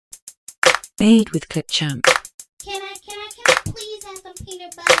Made with Clipchamp. Can I please have some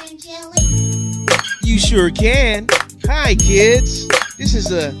peanut butter and jelly? You sure can. Hi, kids. This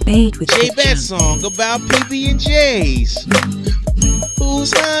is a Made with J-Bat Clipchamp. song about PB&J's.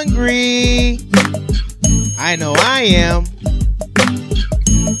 Who's hungry? I know I am.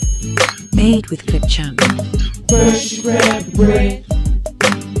 Made with Clipchamp. First you grab the bread,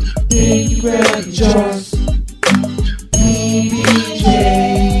 then you grab the jars. PB&J,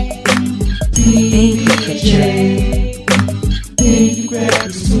 PB&J. Then you grab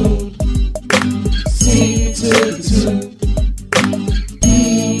the spoon, sing it to the tune.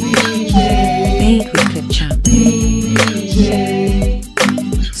 PB&J, Made with Clipchamp. PB&J.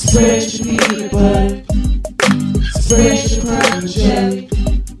 Spread your peanut butter, spread your prime jelly.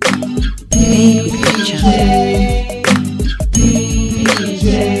 Made with Clipchamp.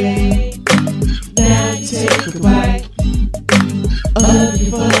 PB&J. Now you take a bite of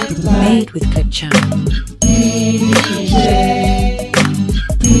your fun delight. Made with Clipchamp. PB&J,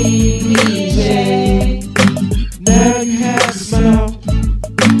 PB&J. Now you have a smile.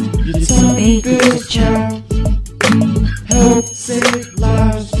 Your tongue Made with feels Clipchamp. proud. Help save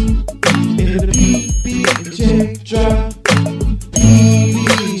lives in the PB&J drive.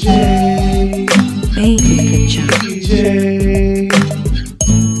 PB&J, Made with Clipchamp. PB&J.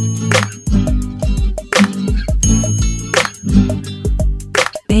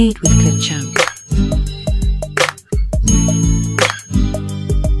 Made with Clipchamp.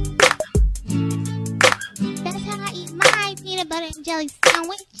 That's how I eat my peanut butter and jelly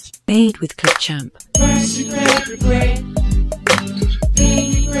sandwich. Made with Clipchamp. First you grab your bread,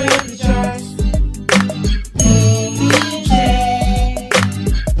 then you grab the jars. PB&J,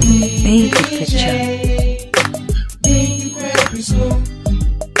 Made with Clipchamp. then you grab your spoon,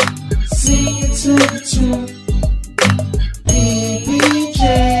 sing it to the tune. PB&J,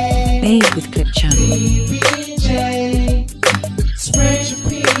 Made with Clipchamp. PB&J. Spread your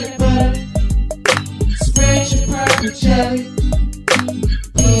peanut butter, spread your prime jelly.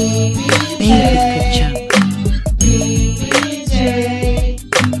 Made with Clipchamp. PB&J.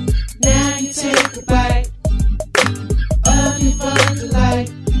 Now you take a bite of your fun delight.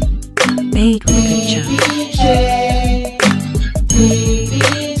 Made with Clipchamp. PB&J,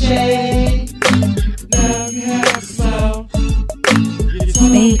 PB&J. Now you have a smile. Your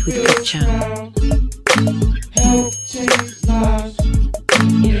tongue Made with feels Clipchamp. proud. Help change lives in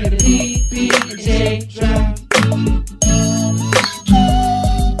the PB&J drive.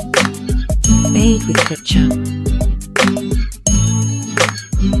 Made with Clipchamp.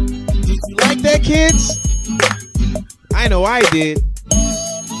 You like that, kids? I know I did.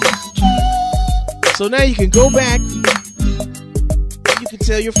 So now you can go back and you can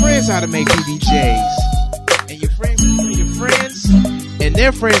tell your friends how to make PB&Js. And your friends will tell your friends, and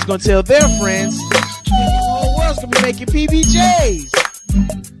their friends gonna tell their friends, and the whole world's gonna be making PB&Js.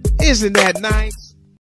 Isn't that nice?